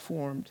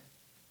transformed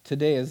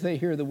today as they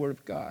hear the word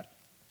of God.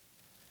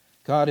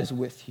 God is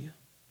with you.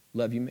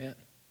 Love you, man.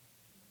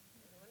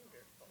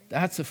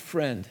 That's a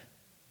friend.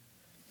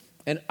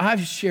 And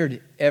I've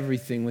shared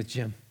everything with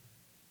Jim.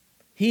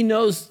 He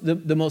knows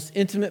the most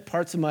intimate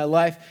parts of my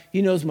life.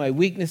 He knows my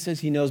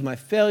weaknesses. He knows my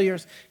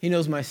failures. He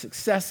knows my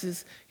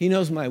successes. He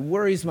knows my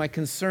worries, my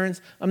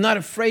concerns. I'm not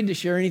afraid to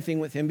share anything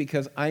with him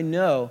because I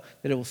know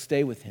that it will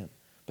stay with him.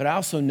 But I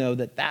also know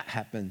that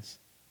happens.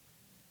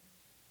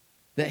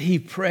 That he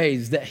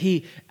prays, that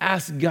he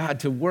asks God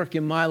to work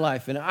in my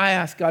life, and I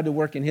ask God to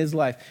work in his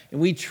life. And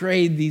we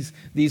trade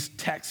these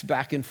texts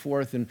back and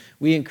forth, and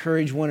we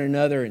encourage one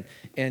another.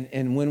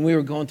 And when we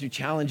were going through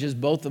challenges,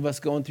 both of us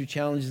going through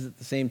challenges at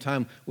the same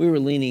time, we were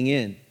leaning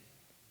in,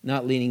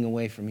 not leaning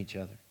away from each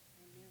other.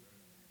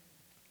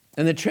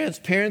 And the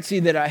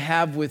transparency that I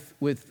have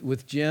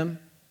with Jim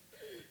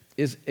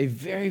is a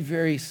very,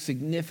 very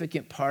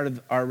significant part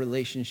of our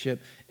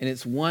relationship, and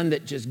it's one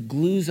that just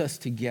glues us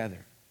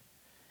together.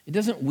 It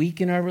doesn't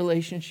weaken our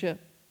relationship.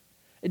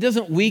 It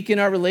doesn't weaken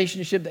our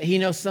relationship that he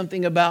knows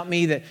something about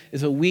me that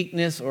is a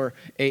weakness or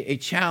a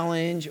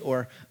challenge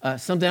or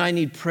something I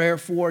need prayer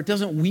for. It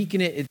doesn't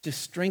weaken it. It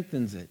just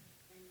strengthens it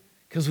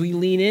because we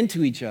lean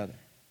into each other.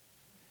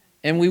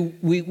 And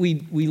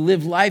we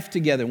live life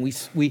together. And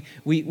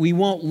we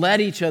won't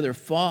let each other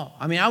fall.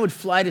 I mean, I would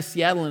fly to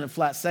Seattle in a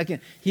flat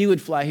second. He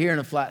would fly here in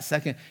a flat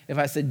second. If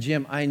I said,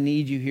 Jim, I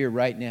need you here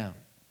right now,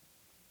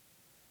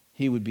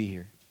 he would be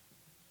here.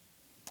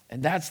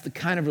 And that's the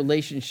kind of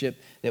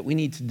relationship that we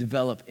need to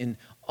develop in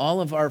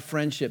all of our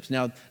friendships.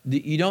 Now,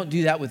 you don't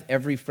do that with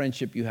every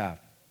friendship you have.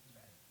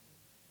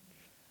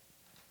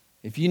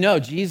 If you know,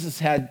 Jesus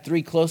had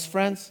 3 close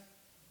friends,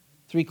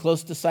 3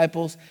 close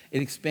disciples.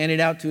 It expanded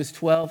out to his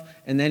 12,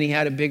 and then he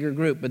had a bigger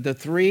group. But the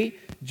 3,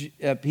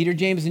 Peter,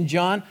 James, and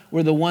John,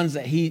 were the ones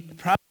that he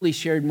probably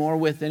shared more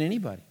with than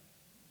anybody.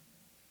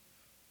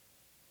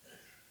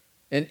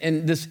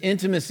 And this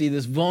intimacy,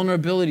 this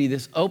vulnerability,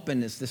 this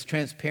openness, this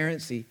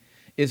transparency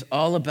is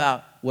all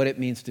about what it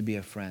means to be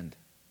a friend.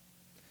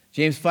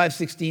 James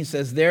 5:16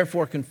 says,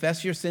 therefore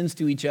confess your sins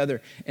to each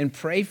other and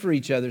pray for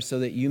each other so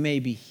that you may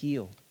be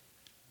healed.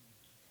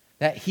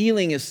 That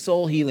healing is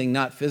soul healing,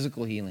 not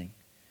physical healing.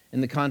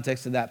 In the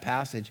context of that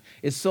passage,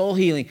 it's soul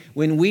healing.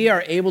 When we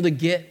are able to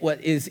get what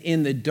is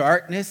in the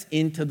darkness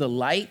into the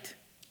light,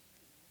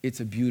 it's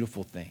a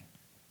beautiful thing.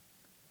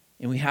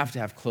 And we have to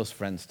have close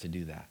friends to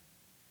do that.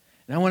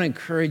 And I want to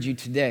encourage you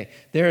today,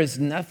 there is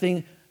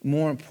nothing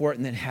more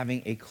important than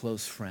having a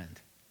close friend.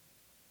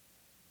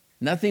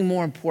 Nothing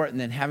more important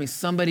than having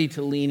somebody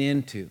to lean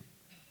into.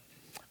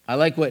 I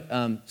like what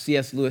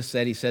C.S. Lewis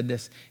said. He said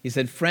this. He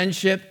said,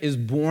 friendship is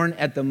born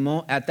at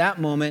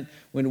that moment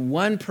when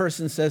one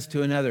person says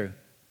to another,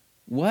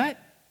 what?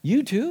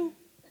 You too?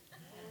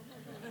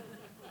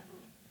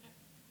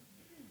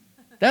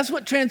 That's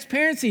what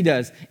transparency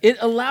does. It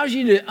allows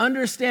you to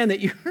understand that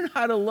you're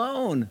not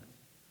alone.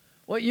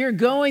 What you're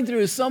going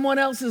through, someone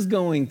else is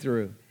going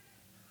through.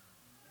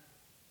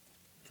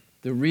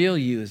 The real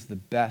you is the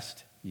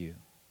best you.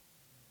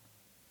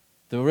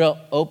 The real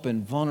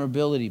open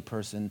vulnerability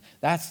person,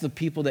 that's the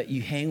people that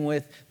you hang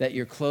with, that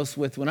you're close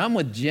with. When I'm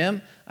with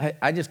Jim,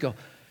 I just go,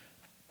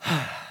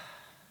 I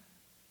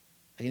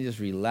can just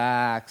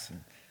relax. And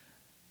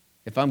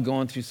if I'm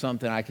going through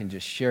something, I can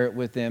just share it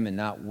with him and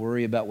not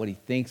worry about what he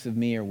thinks of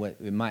me or what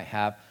it might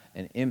have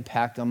an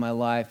impact on my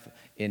life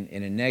in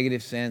a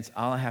negative sense.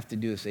 All I have to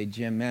do is say,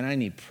 Jim, man, I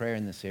need prayer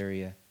in this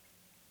area.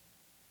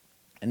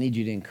 I need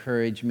you to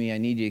encourage me. I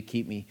need you to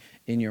keep me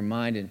in your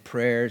mind in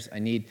prayers. I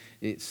need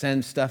to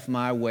send stuff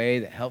my way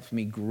that helps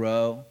me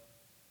grow.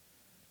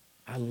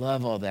 I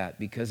love all that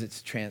because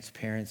it's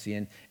transparency.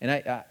 And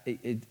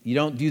you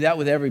don't do that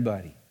with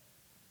everybody.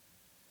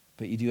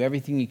 But you do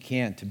everything you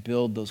can to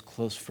build those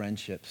close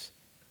friendships.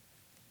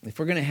 If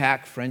we're going to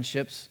hack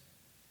friendships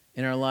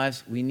in our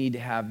lives, we need to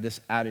have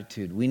this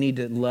attitude. We need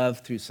to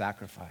love through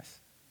sacrifice.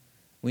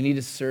 We need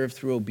to serve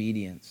through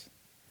obedience.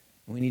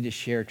 We need to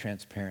share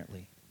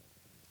transparently.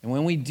 And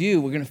when we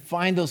do, we're going to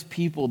find those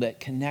people that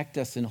connect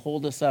us and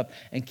hold us up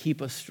and keep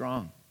us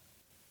strong.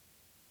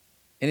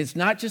 And it's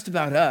not just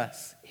about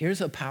us. Here's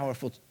a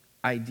powerful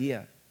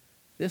idea.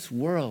 This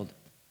world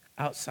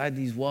outside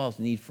these walls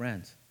need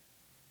friends.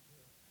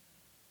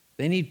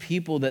 They need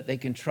people that they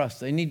can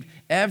trust.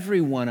 Every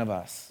one of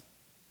us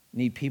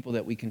need people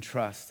that we can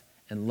trust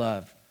and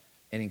love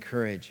and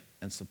encourage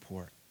and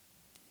support.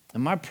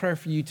 And my prayer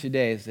for you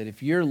today is that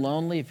if you're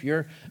lonely, if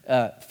you're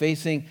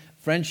facing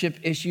friendship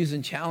issues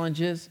and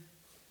challenges,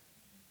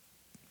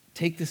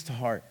 take this to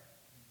heart.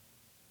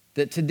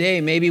 That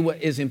today, maybe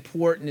what is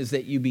important is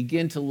that you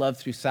begin to love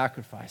through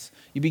sacrifice.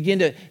 You begin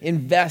to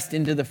invest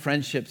into the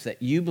friendships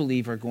that you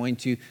believe are going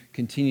to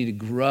continue to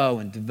grow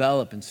and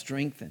develop and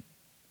strengthen.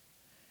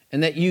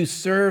 And that you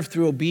serve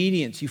through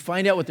obedience. You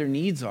find out what their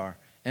needs are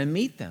and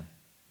meet them.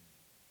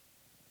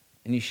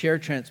 And you share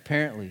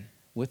transparently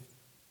with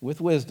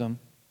wisdom.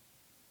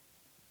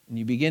 And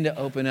you begin to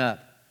open up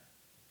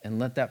and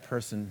let that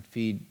person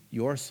feed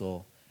your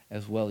soul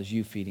as well as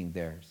you feeding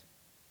theirs.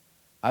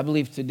 I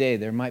believe today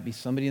there might be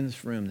somebody in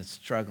this room that's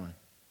struggling.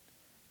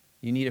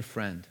 You need a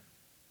friend.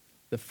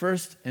 the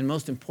first and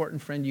most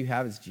important friend you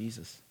have is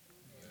Jesus.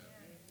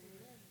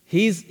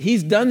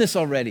 He's done this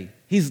already.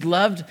 He's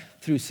loved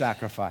through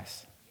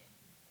sacrifice.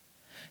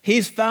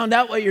 He's found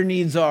out what your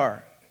needs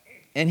are,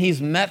 and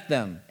he's met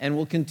them and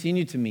will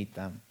continue to meet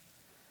them.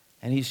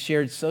 And he's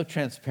shared so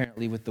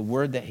transparently with the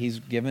word that he's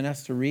given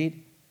us to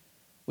read.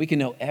 We can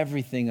know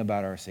everything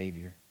about our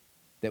Savior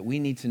that we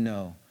need to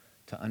know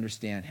to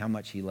understand how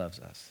much he loves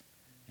us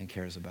and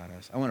cares about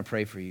us. I want to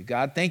pray for you.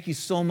 God, thank you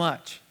so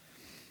much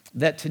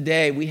that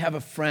today we have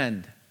a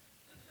friend,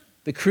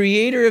 the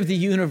creator of the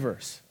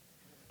universe,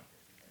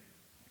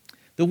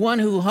 the one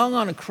who hung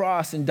on a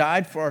cross and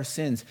died for our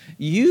sins.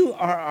 You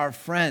are our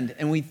friend,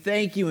 and we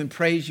thank you and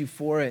praise you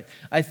for it.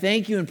 I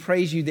thank you and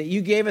praise you that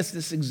you gave us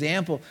this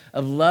example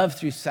of love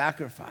through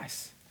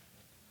sacrifice,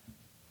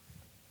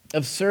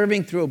 of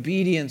serving through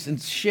obedience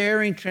and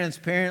sharing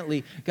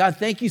transparently. God,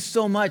 thank you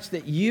so much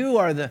that you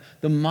are the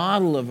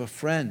model of a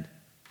friend.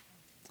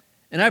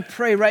 And I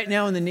pray right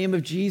now in the name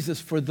of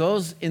Jesus for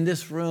those in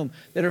this room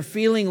that are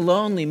feeling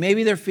lonely.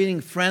 Maybe they're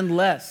feeling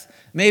friendless.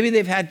 Maybe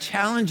they've had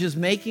challenges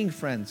making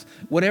friends.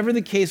 Whatever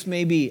the case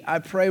may be, I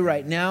pray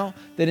right now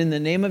that in the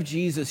name of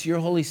Jesus, your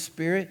Holy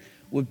Spirit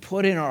would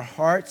put in our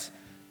hearts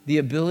the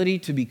ability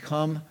to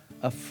become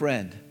a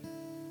friend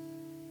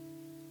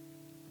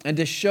and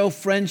to show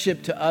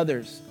friendship to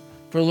others.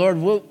 For Lord,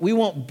 we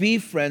won't be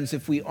friends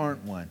if we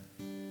aren't one.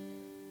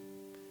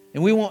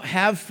 And we won't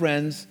have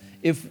friends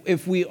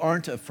if we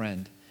aren't a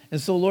friend.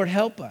 And so, Lord,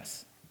 help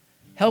us.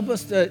 Help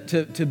us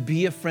to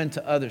be a friend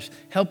to others.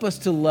 Help us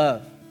to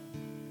love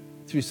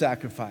through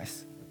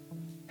sacrifice.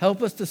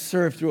 Help us to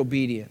serve through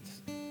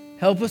obedience.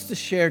 Help us to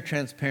share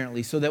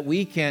transparently so that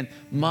we can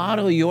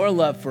model your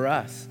love for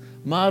us,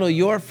 model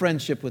your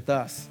friendship with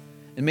us.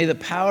 And may the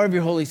power of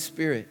your Holy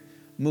Spirit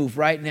move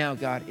right now,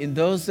 God, in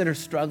those that are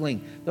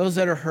struggling, those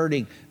that are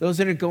hurting, those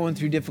that are going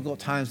through difficult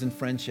times in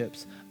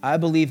friendships. I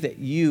believe that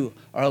you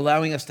are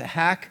allowing us to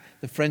hack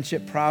the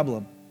friendship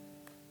problem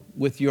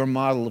with your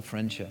model of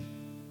friendship.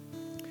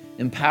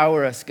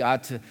 Empower us,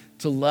 God,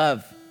 to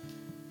love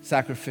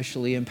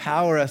sacrificially.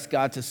 Empower us,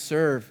 God, to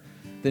serve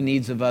the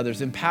needs of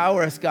others.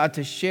 Empower us, God,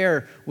 to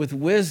share with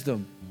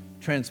wisdom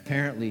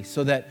transparently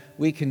so that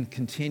we can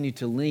continue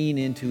to lean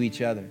into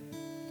each other.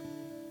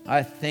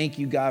 I thank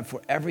you, God,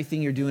 for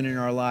everything you're doing in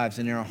our lives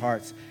and in our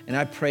hearts. And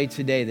I pray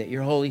today that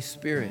your Holy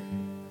Spirit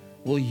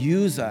will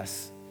use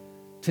us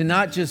to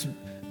not just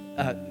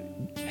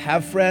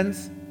have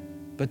friends,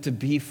 but to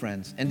be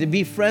friends. And to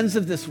be friends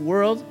of this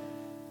world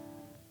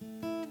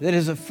that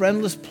is a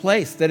friendless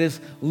place, that is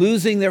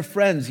losing their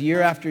friends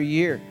year after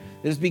year,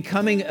 that is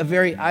becoming a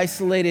very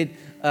isolated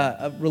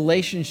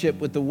relationship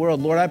with the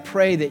world. Lord, I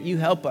pray that you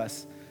help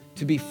us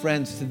to be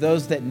friends to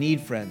those that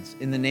need friends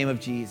in the name of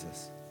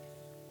Jesus.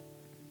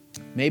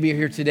 Maybe you're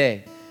here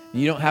today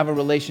and you don't have a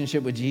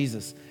relationship with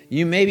Jesus.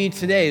 Maybe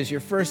today is your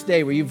first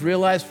day where you've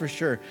realized for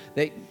sure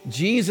that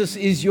Jesus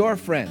is your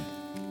friend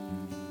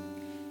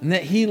and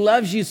that he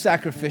loves you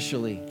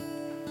sacrificially.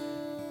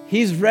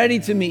 He's ready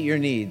to meet your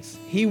needs.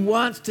 He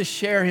wants to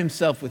share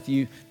himself with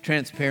you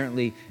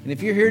transparently. And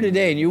if you're here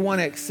today and you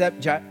want to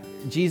accept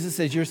Jesus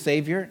as your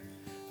Savior,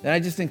 then I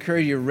just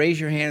encourage you to raise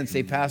your hand and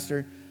say,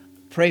 Pastor,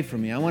 pray for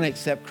me. I want to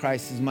accept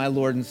Christ as my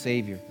Lord and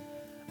Savior.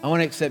 I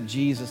want to accept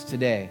Jesus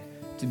today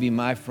to be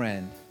my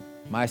friend,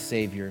 my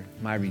Savior,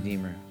 my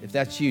Redeemer. If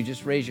that's you,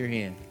 just raise your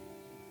hand.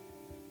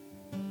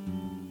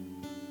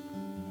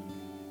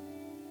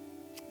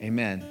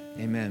 Amen.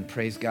 Amen.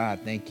 Praise God.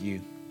 Thank you.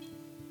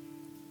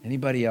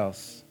 Anybody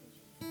else?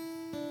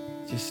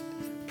 Just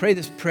pray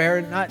this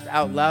prayer, not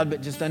out loud,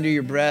 but just under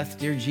your breath.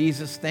 Dear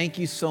Jesus, thank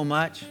you so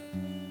much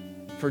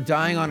for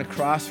dying on a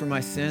cross for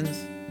my sins.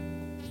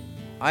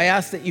 I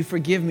ask that you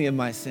forgive me of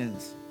my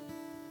sins.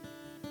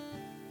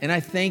 And I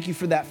thank you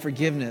for that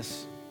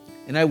forgiveness.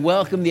 And I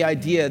welcome the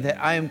idea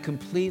that I am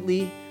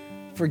completely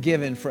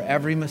forgiven for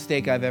every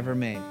mistake I've ever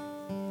made.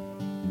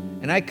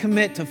 And I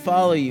commit to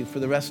follow you for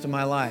the rest of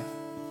my life.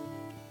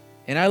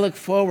 And I look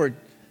forward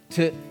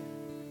to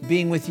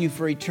being with you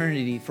for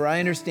eternity, for I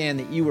understand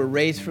that you were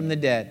raised from the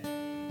dead.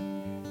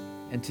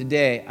 And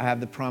today I have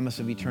the promise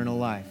of eternal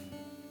life.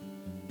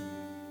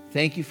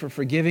 Thank you for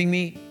forgiving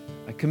me.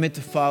 I commit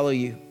to follow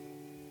you.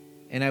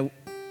 And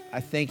I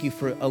thank you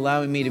for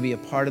allowing me to be a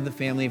part of the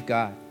family of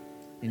God.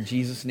 In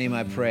Jesus' name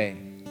I pray.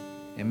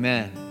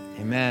 Amen.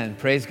 Amen.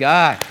 Praise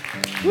God.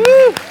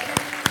 Woo!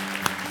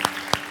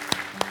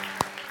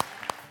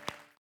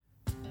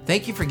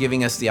 Thank you for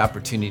giving us the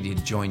opportunity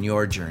to join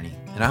your journey.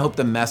 And I hope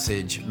the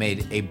message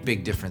made a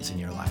big difference in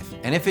your life.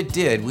 And if it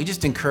did, we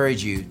just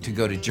encourage you to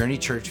go to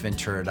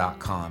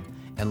journeychurchventura.com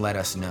and let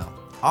us know.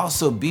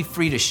 Also, be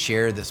free to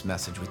share this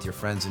message with your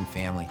friends and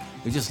family.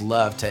 We just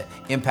love to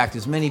impact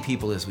as many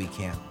people as we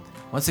can.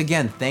 Once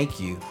again, thank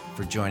you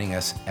for joining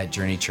us at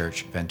Journey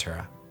Church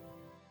Ventura.